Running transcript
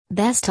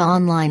Best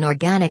online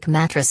organic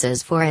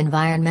mattresses for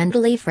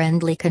environmentally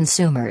friendly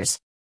consumers.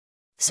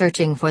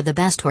 Searching for the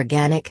best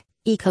organic,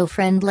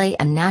 eco-friendly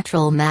and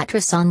natural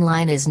mattress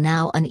online is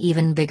now an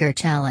even bigger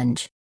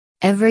challenge.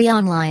 Every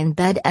online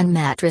bed and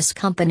mattress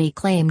company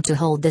claimed to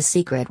hold the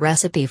secret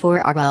recipe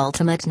for our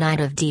ultimate night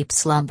of deep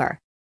slumber.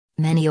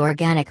 Many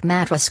organic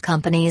mattress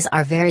companies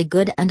are very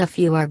good and a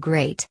few are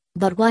great,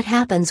 but what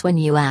happens when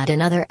you add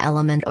another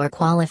element or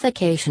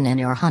qualification in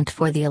your hunt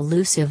for the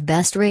elusive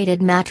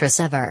best-rated mattress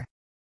ever?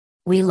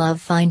 We love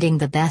finding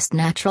the best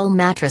natural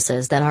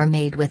mattresses that are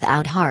made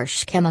without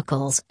harsh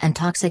chemicals and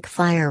toxic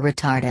fire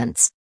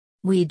retardants.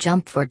 We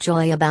jump for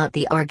joy about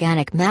the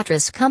organic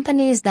mattress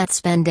companies that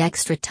spend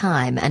extra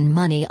time and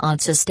money on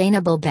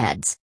sustainable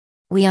beds.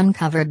 We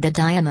uncovered the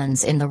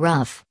diamonds in the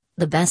rough,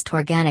 the best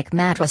organic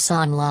mattress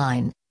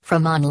online,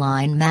 from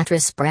online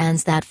mattress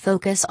brands that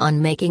focus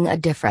on making a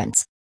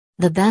difference.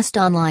 The best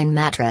online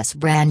mattress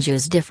brands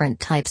use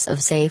different types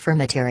of safer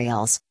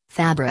materials,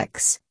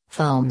 fabrics,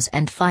 foams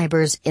and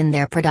fibers in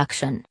their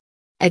production.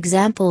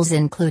 Examples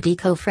include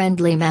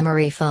eco-friendly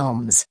memory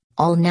foams,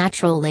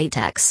 all-natural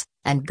latex,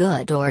 and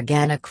good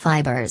organic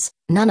fibers.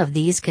 None of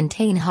these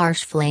contain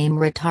harsh flame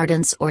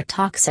retardants or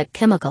toxic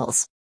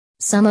chemicals.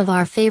 Some of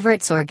our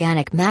favorites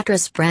organic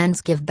mattress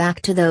brands give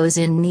back to those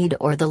in need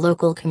or the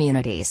local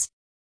communities.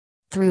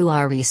 Through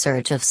our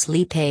research of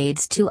sleep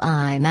aids to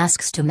eye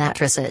masks to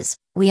mattresses,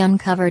 we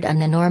uncovered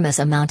an enormous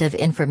amount of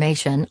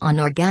information on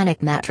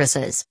organic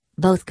mattresses,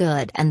 both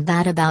good and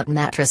bad about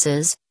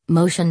mattresses,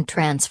 motion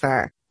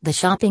transfer, the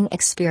shopping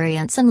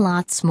experience and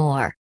lots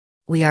more.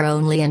 We are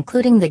only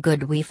including the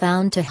good we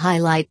found to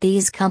highlight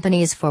these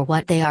companies for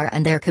what they are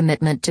and their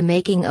commitment to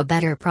making a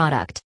better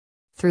product.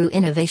 Through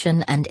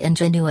innovation and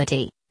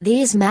ingenuity,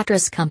 these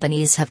mattress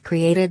companies have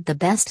created the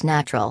best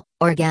natural,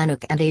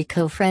 organic and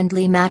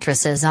eco-friendly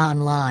mattresses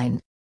online.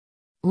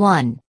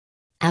 1.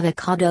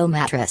 Avocado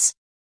mattress.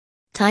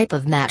 Type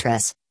of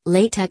mattress: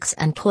 latex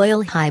and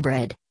coil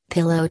hybrid,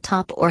 pillow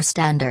top or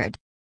standard.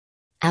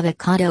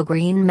 Avocado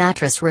green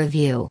mattress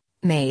review: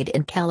 made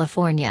in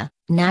California,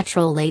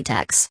 natural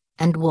latex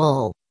and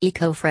wool,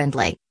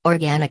 eco-friendly,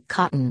 organic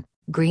cotton,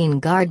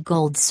 Green Guard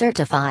Gold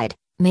certified,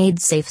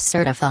 Made Safe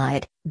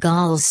certified,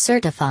 Galls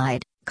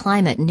certified,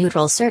 Climate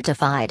Neutral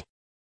certified.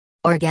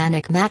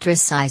 Organic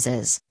mattress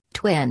sizes: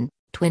 twin,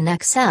 twin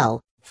XL,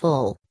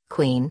 full,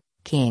 queen,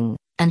 king,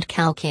 and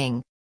cow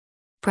king.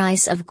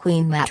 Price of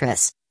queen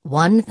mattress: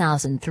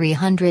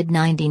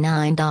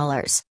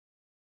 $1,399.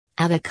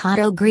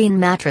 Avocado Green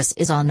Mattress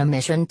is on a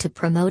mission to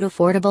promote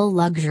affordable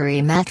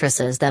luxury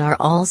mattresses that are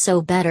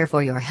also better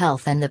for your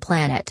health and the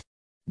planet.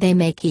 They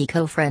make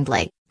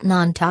eco-friendly,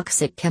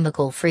 non-toxic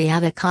chemical-free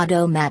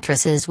avocado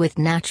mattresses with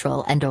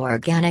natural and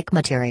organic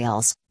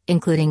materials,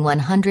 including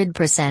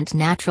 100%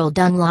 natural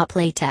Dunlop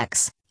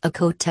latex,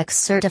 Ecotex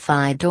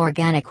certified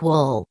organic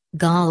wool,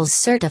 Galls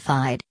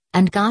certified,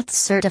 and GOTS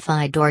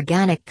certified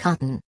organic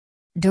cotton.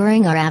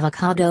 During our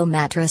avocado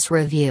mattress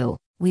review,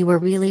 we were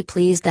really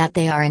pleased that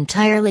they are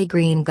entirely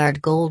Green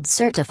Guard Gold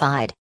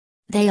certified.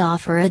 They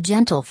offer a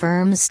gentle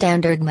firm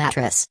standard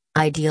mattress,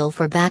 ideal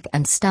for back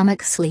and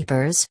stomach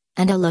sleepers,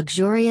 and a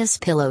luxurious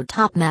pillow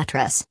top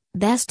mattress,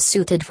 best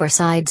suited for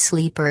side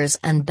sleepers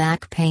and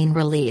back pain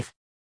relief.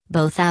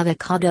 Both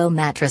avocado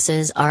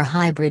mattresses are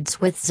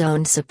hybrids with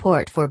zone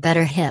support for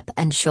better hip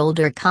and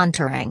shoulder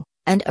contouring,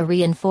 and a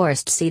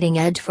reinforced seating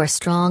edge for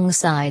strong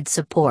side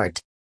support.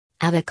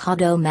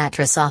 Avocado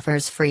mattress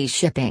offers free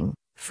shipping,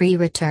 free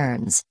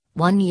returns,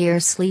 1-year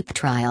sleep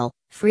trial,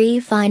 free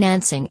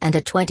financing and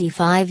a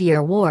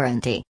 25-year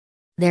warranty.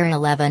 Their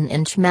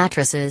 11-inch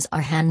mattresses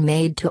are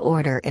handmade to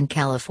order in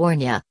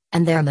California,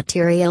 and their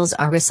materials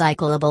are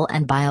recyclable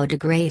and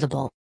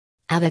biodegradable.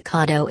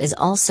 Avocado is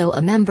also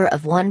a member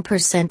of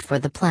 1% for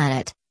the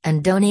Planet,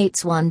 and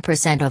donates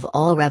 1% of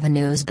all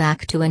revenues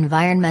back to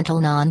environmental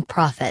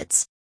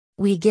non-profits.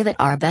 We give it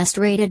our Best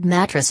Rated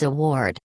Mattress Award.